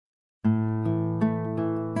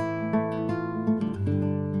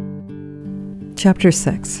Chapter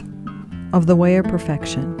 6 of the Way of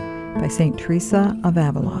Perfection by St. Teresa of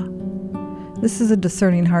Avila. This is a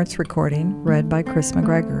Discerning Hearts recording read by Chris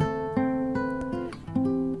McGregor.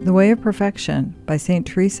 The Way of Perfection by St.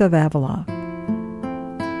 Teresa of Avila.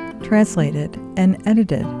 Translated and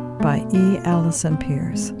edited by E. Allison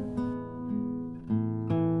Pierce.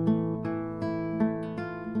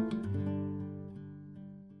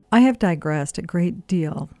 I have digressed a great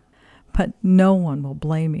deal, but no one will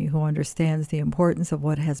blame me who understands the importance of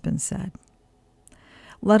what has been said.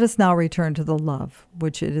 Let us now return to the love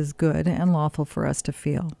which it is good and lawful for us to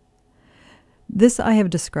feel. This I have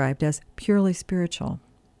described as purely spiritual.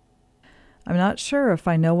 I'm not sure if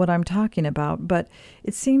I know what I'm talking about, but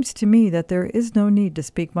it seems to me that there is no need to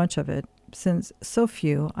speak much of it, since so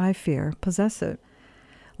few, I fear, possess it.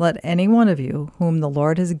 Let any one of you whom the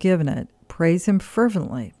Lord has given it praise him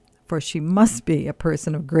fervently, for she must be a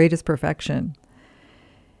person of greatest perfection.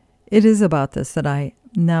 It is about this that I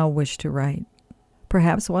now wish to write.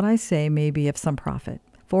 Perhaps what I say may be of some profit,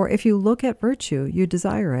 for if you look at virtue, you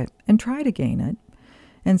desire it, and try to gain it,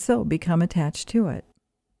 and so become attached to it.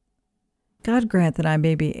 God grant that I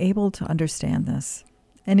may be able to understand this,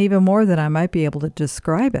 and even more that I might be able to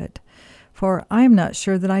describe it, for I am not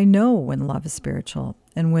sure that I know when love is spiritual,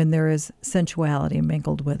 and when there is sensuality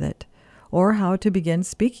mingled with it, or how to begin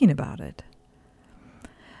speaking about it.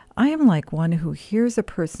 I am like one who hears a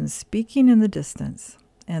person speaking in the distance,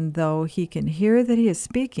 and though he can hear that he is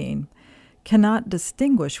speaking, cannot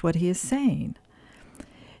distinguish what he is saying.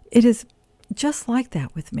 It is just like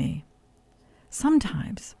that with me.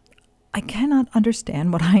 Sometimes I cannot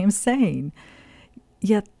understand what I am saying,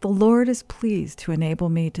 yet the Lord is pleased to enable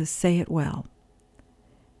me to say it well.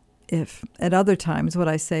 If at other times what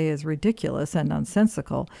I say is ridiculous and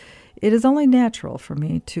nonsensical, it is only natural for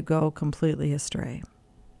me to go completely astray.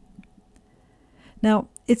 Now,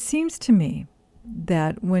 it seems to me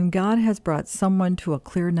that when God has brought someone to a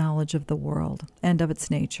clear knowledge of the world and of its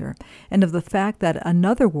nature, and of the fact that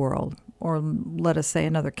another world, or let us say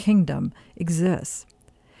another kingdom, exists,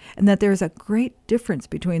 and that there is a great difference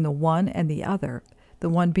between the one and the other, the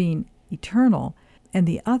one being eternal and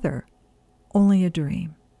the other only a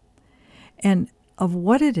dream, and of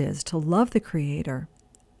what it is to love the Creator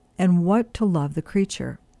and what to love the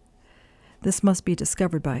creature. This must be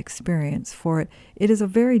discovered by experience, for it is a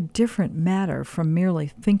very different matter from merely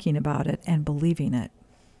thinking about it and believing it.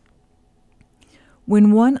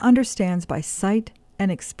 When one understands by sight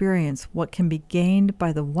and experience what can be gained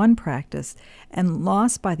by the one practice and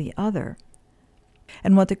lost by the other,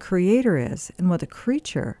 and what the Creator is and what the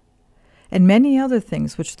creature, and many other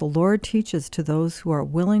things which the Lord teaches to those who are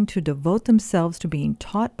willing to devote themselves to being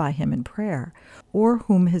taught by Him in prayer, or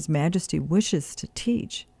whom His Majesty wishes to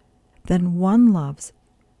teach, then one loves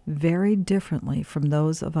very differently from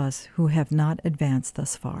those of us who have not advanced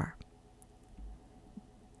thus far.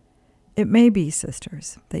 It may be,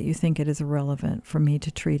 sisters, that you think it is irrelevant for me to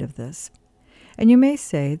treat of this, and you may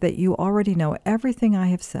say that you already know everything I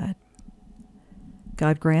have said.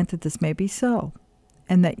 God grant that this may be so,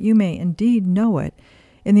 and that you may indeed know it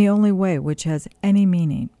in the only way which has any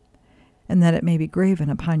meaning, and that it may be graven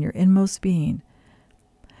upon your inmost being,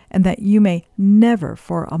 and that you may never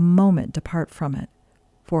for a moment depart from it.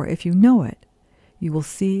 For if you know it, you will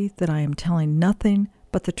see that I am telling nothing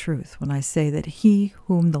but the truth when I say that he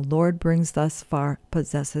whom the Lord brings thus far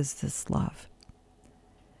possesses this love.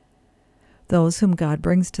 Those whom God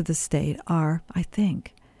brings to this state are, I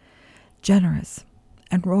think, generous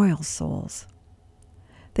and royal souls.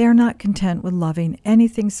 They are not content with loving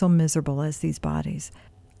anything so miserable as these bodies,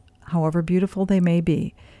 however beautiful they may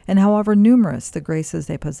be, and however numerous the graces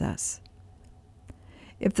they possess.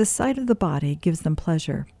 If the sight of the body gives them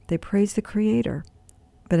pleasure, they praise the Creator.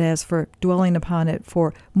 But as for dwelling upon it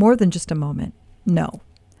for more than just a moment, no.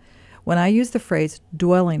 When I use the phrase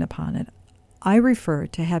dwelling upon it, I refer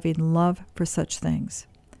to having love for such things.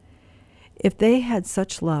 If they had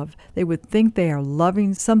such love, they would think they are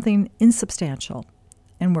loving something insubstantial,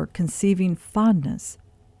 and were conceiving fondness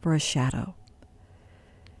for a shadow.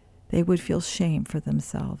 They would feel shame for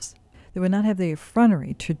themselves. They would not have the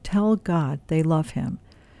effrontery to tell God they love Him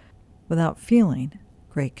without feeling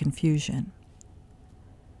great confusion.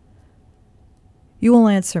 You will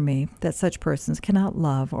answer me that such persons cannot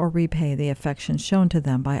love or repay the affection shown to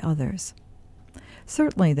them by others.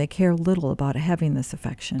 Certainly they care little about having this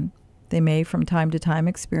affection. They may from time to time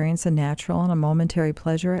experience a natural and a momentary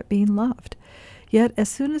pleasure at being loved. Yet as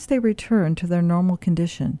soon as they return to their normal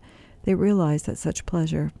condition, they realize that such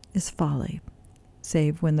pleasure is folly,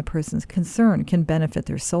 save when the persons concerned can benefit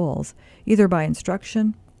their souls, either by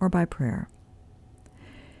instruction or by prayer.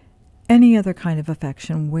 Any other kind of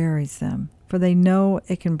affection wearies them, for they know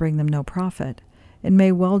it can bring them no profit, and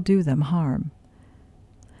may well do them harm.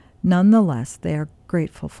 Nonetheless, they are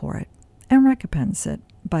grateful for it, and recompense it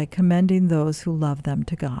by commending those who love them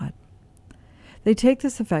to God. They take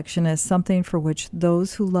this affection as something for which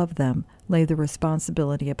those who love them lay the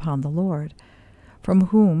responsibility upon the Lord, from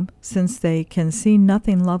whom, since they can see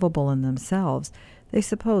nothing lovable in themselves, they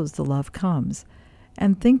suppose the love comes,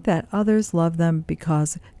 and think that others love them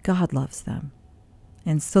because God loves them.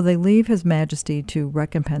 And so they leave His Majesty to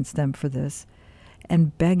recompense them for this,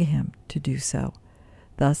 and beg Him to do so,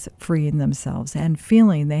 thus freeing themselves and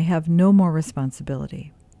feeling they have no more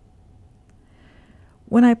responsibility.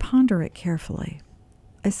 When I ponder it carefully,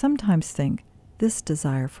 I sometimes think this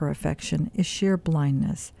desire for affection is sheer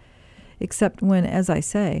blindness, except when, as I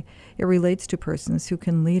say, it relates to persons who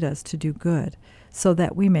can lead us to do good, so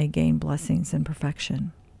that we may gain blessings and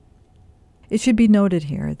perfection. It should be noted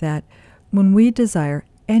here that when we desire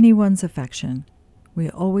anyone's affection, we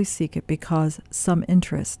always seek it because some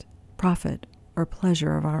interest, profit, or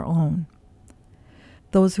pleasure of our own.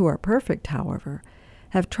 Those who are perfect, however,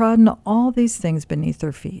 have trodden all these things beneath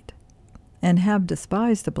their feet, and have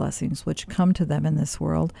despised the blessings which come to them in this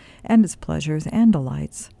world and its pleasures and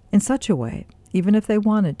delights in such a way, even if they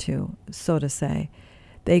wanted to, so to say,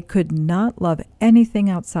 they could not love anything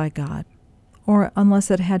outside God, or unless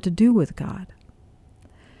it had to do with God.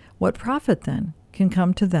 What profit, then, can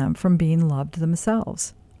come to them from being loved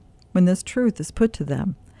themselves? When this truth is put to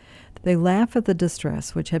them, they laugh at the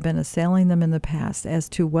distress which had been assailing them in the past as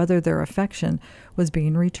to whether their affection was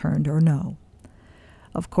being returned or no.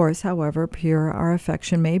 Of course, however pure our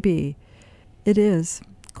affection may be, it is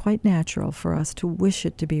quite natural for us to wish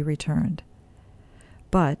it to be returned.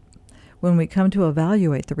 But when we come to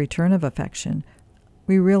evaluate the return of affection,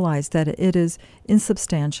 we realize that it is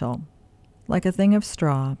insubstantial, like a thing of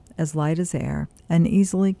straw, as light as air, and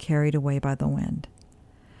easily carried away by the wind.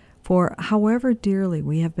 For however dearly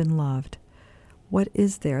we have been loved, what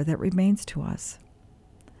is there that remains to us?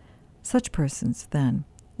 Such persons, then,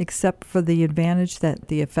 except for the advantage that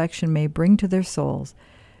the affection may bring to their souls,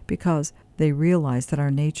 because they realize that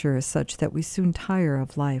our nature is such that we soon tire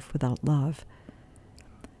of life without love,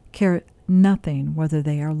 care nothing whether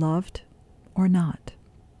they are loved or not.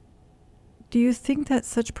 Do you think that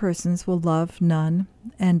such persons will love none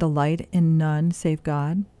and delight in none save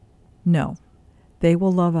God? No. They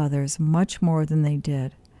will love others much more than they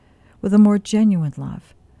did, with a more genuine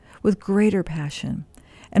love, with greater passion,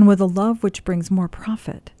 and with a love which brings more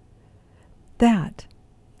profit. That,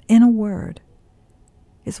 in a word,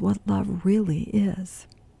 is what love really is.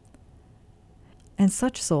 And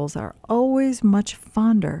such souls are always much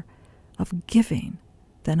fonder of giving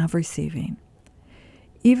than of receiving,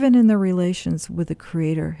 even in their relations with the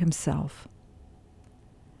Creator Himself.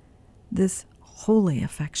 This holy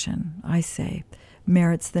affection, I say,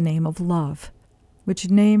 merits the name of love,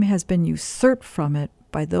 which name has been usurped from it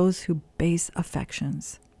by those who base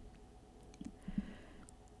affections.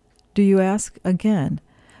 Do you ask again,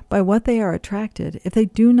 by what they are attracted if they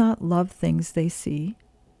do not love things they see?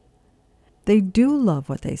 They do love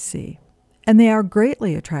what they see, and they are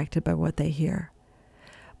greatly attracted by what they hear.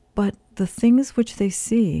 But the things which they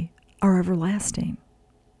see are everlasting.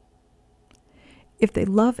 If they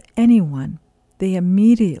love anyone, they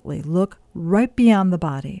immediately look right beyond the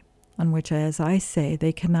body, on which, as I say,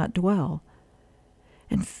 they cannot dwell,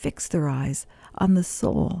 and fix their eyes on the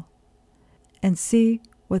soul, and see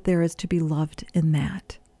what there is to be loved in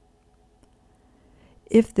that.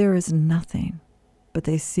 If there is nothing, but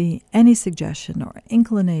they see any suggestion or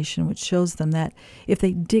inclination which shows them that if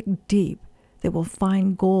they dig deep, they will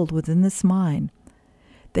find gold within this mine,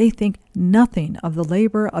 they think nothing of the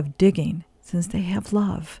labor of digging, since they have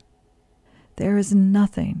love. There is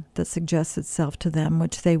nothing that suggests itself to them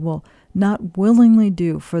which they will not willingly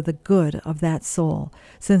do for the good of that soul,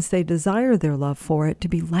 since they desire their love for it to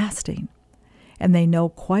be lasting, and they know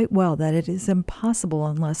quite well that it is impossible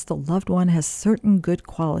unless the loved one has certain good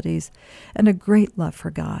qualities and a great love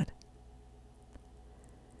for God.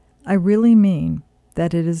 I really mean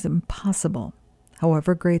that it is impossible,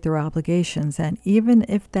 however great their obligations, and even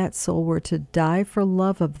if that soul were to die for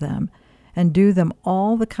love of them and do them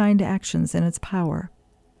all the kind actions in its power,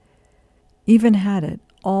 even had it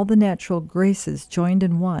all the natural graces joined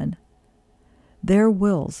in one, their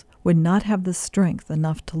wills would not have the strength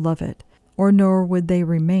enough to love it, or nor would they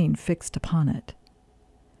remain fixed upon it.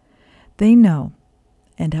 They know,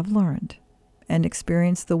 and have learned, and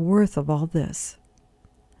experienced the worth of all this.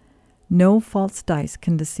 No false dice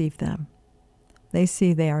can deceive them. They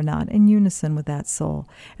see they are not in unison with that soul,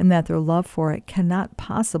 and that their love for it cannot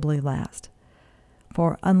possibly last.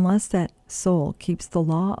 For unless that soul keeps the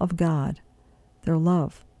law of God, their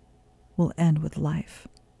love will end with life.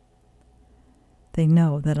 They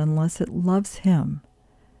know that unless it loves Him,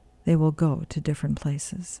 they will go to different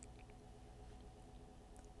places.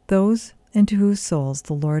 Those into whose souls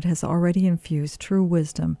the Lord has already infused true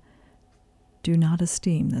wisdom do not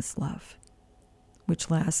esteem this love,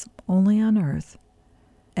 which lasts only on earth,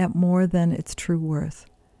 at more than its true worth,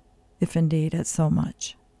 if indeed at so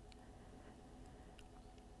much.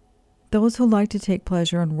 Those who like to take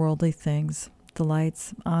pleasure in worldly things,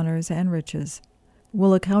 delights, honors, and riches,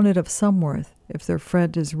 will account it of some worth if their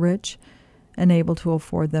friend is rich and able to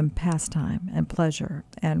afford them pastime and pleasure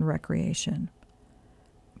and recreation.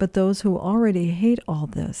 But those who already hate all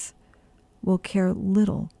this will care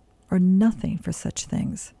little or nothing for such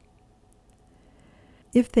things.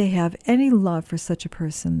 If they have any love for such a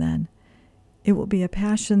person, then it will be a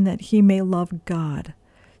passion that he may love God,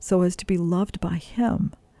 so as to be loved by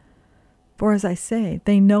Him. For as I say,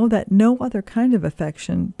 they know that no other kind of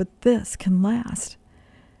affection but this can last,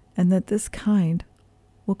 and that this kind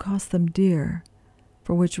will cost them dear,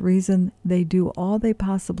 for which reason they do all they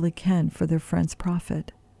possibly can for their friend's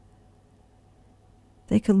profit.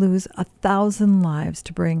 They could lose 1,000 lives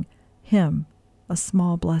to bring him a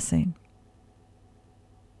small blessing.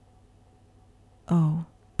 Oh,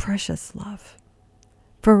 precious love,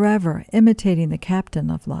 forever imitating the captain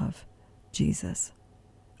of love, Jesus,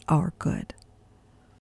 our good.